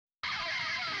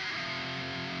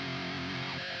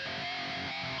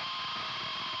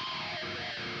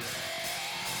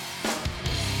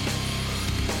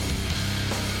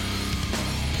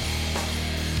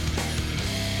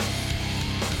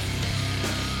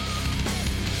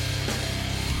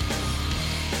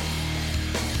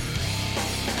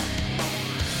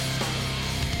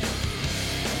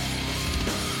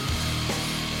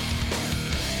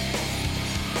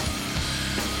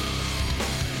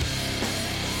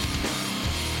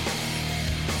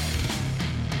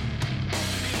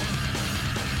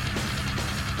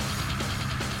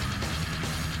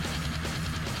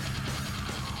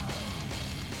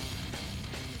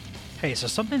Hey, so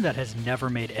something that has never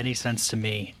made any sense to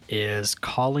me is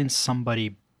calling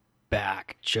somebody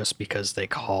back just because they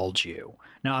called you.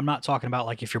 Now, I'm not talking about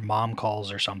like if your mom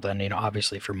calls or something,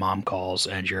 obviously if your mom calls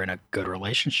and you're in a good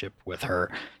relationship with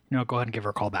her, go ahead and give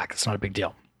her a call back. It's not a big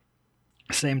deal.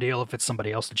 Same deal if it's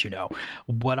somebody else that you know.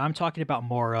 What I'm talking about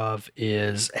more of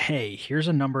is, hey, here's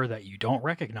a number that you don't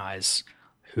recognize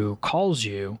who calls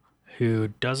you, who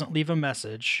doesn't leave a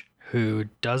message, who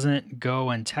doesn't go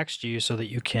and text you so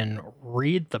that you can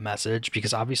read the message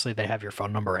because obviously they have your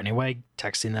phone number anyway.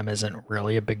 Texting them isn't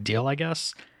really a big deal, I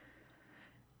guess.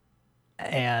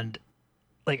 And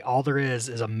like all there is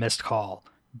a missed call,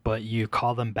 but you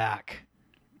call them back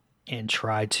and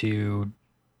try to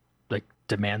like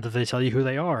demand that they tell you who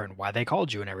they are and why they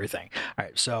called you and everything. All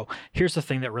right, so here's the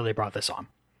thing that really brought this on.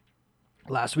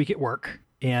 Last week at work,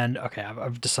 and okay,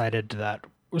 I've decided that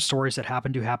stories that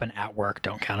happen at work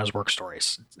don't count as work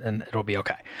stories, and it'll be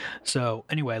okay. So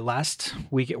anyway, last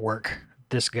week at work,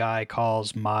 this guy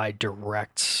calls my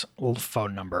direct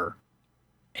phone number,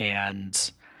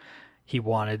 and he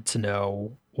wanted to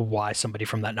know why somebody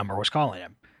from that number was calling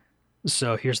him.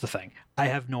 So here's the thing. I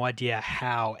have no idea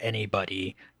how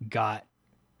anybody got,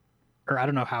 or I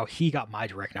don't know how he got my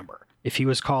direct number. If he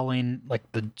was calling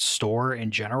like the store in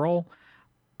general,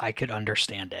 I could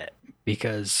understand it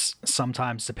because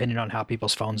sometimes, depending on how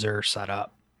people's phones are set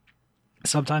up,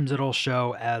 sometimes it'll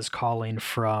show as calling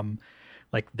from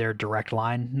like their direct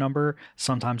line number.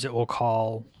 Sometimes it will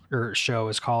call or show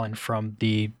as calling from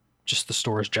just the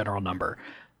store's general number.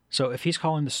 So if he's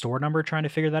calling the store number trying to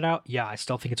figure that out, yeah, I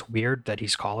still think it's weird that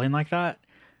he's calling like that.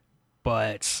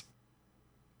 But,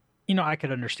 I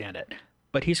could understand it.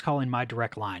 But he's calling my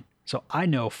direct line. So I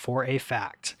know for a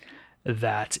fact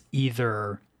that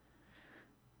either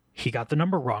he got the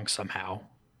number wrong somehow,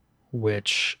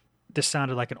 which this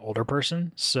sounded like an older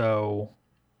person. So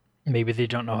maybe they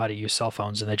don't know how to use cell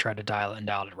phones and they tried to dial it and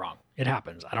dialed it wrong. It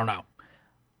happens. I don't know.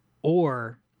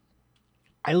 Or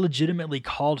I legitimately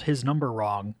called his number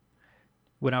wrong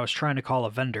when I was trying to call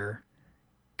a vendor,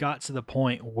 got to the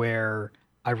point where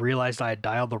I realized I had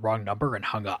dialed the wrong number and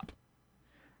hung up.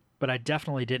 But I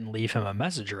definitely didn't leave him a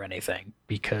message or anything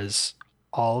because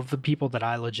all of the people that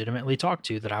I legitimately talk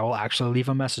to that I will actually leave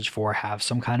a message for have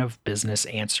some kind of business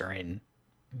answering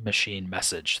machine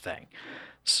message thing.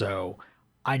 So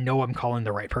I know I'm calling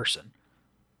the right person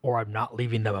or I'm not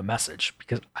leaving them a message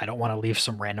because I don't want to leave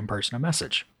some random person a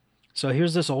message. So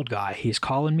here's this old guy. He's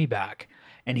calling me back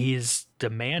and he's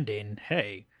demanding,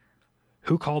 hey,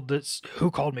 who called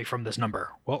me from this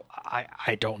number? Well,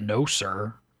 I don't know,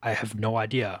 sir. I have no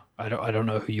idea. I don't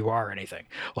know who you are or anything.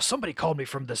 Well, somebody called me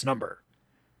from this number.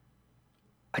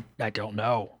 I don't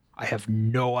know. I have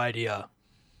no idea.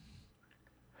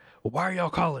 Well, why are y'all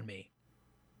calling me?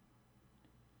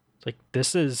 Like,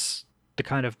 this is the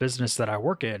kind of business that I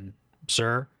work in,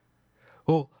 sir.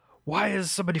 Well, why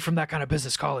is somebody from that kind of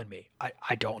business calling me?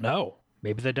 I don't know.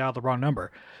 Maybe they dialed the wrong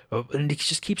number. And it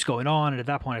just keeps going on, and at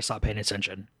that point, I stopped paying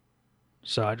attention.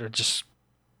 So I just,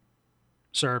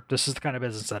 sir, this is the kind of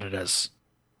business that it is.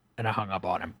 And I hung up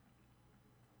on him.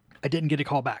 I didn't get a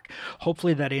call back.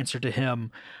 Hopefully that answer to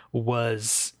him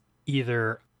was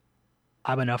either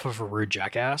I'm enough of a rude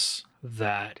jackass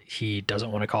that he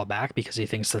doesn't want to call back because he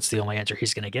thinks that's the only answer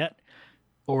he's going to get,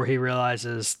 or he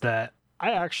realizes that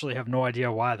I actually have no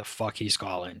idea why the fuck he's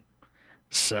calling.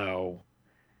 So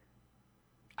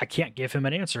I can't give him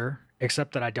an answer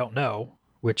except that I don't know,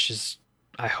 which is,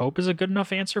 I hope, is a good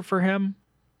enough answer for him,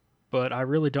 but I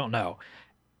really don't know.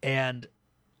 And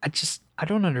I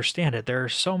don't understand it. There are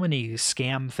so many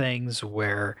scam things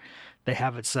where they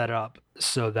have it set up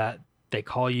so that they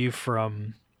call you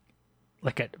from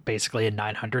like basically a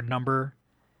 900 number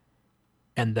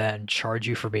and then charge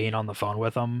you for being on the phone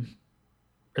with them,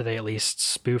 or they at least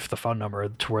spoof the phone number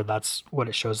to where that's what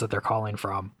it shows that they're calling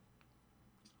from.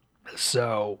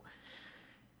 So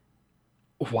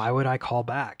why would I call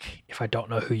back if I don't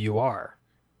know who you are?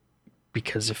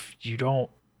 Because if you don't,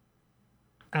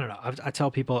 I don't know. I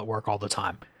tell people at work all the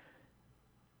time,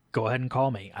 go ahead and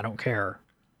call me. I don't care.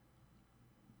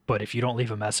 But if you don't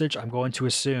leave a message, I'm going to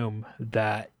assume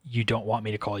that you don't want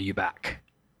me to call you back.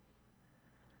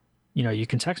 You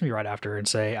can text me right after and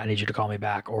say, I need you to call me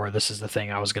back, or this is the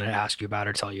thing I was going to ask you about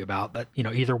or tell you about. That,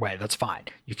 either way, that's fine.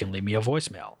 You can leave me a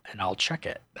voicemail and I'll check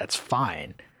it. That's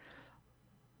fine.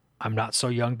 I'm not so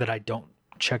young that I don't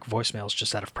check voicemails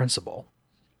just out of principle.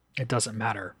 It doesn't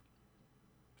matter.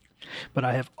 But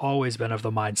I have always been of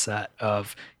the mindset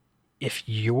of if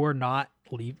you're not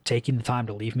taking the time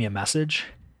to leave me a message,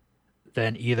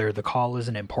 then either the call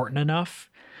isn't important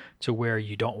enough to where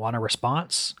you don't want a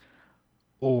response,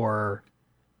 or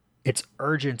it's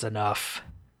urgent enough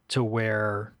to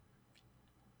where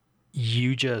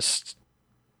you just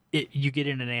you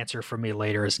getting an answer from me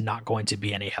later is not going to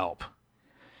be any help.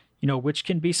 Which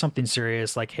can be something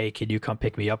serious like, hey, can you come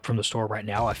pick me up from the store right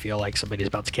now? I feel like somebody's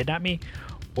about to kidnap me.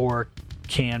 Or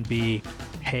can be,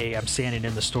 hey, I'm standing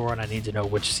in the store and I need to know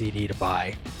which CD to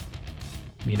buy.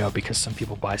 Because some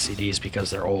people buy CDs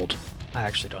because they're old. I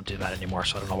actually don't do that anymore,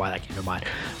 so I don't know why that came to mind.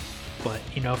 But,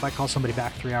 if I call somebody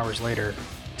back 3 hours later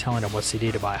telling them what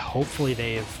CD to buy, hopefully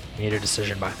they've made a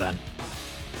decision by then.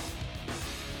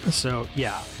 So,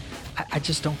 yeah, I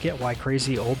just don't get why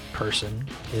crazy old person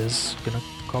is going to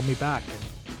call me back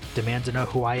and demand to know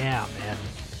who I am and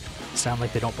sound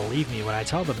like they don't believe me when I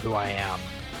tell them who I am.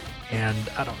 And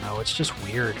I don't know, it's just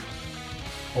weird.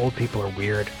 Old people are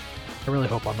weird. I really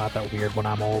hope I'm not that weird when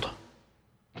I'm old.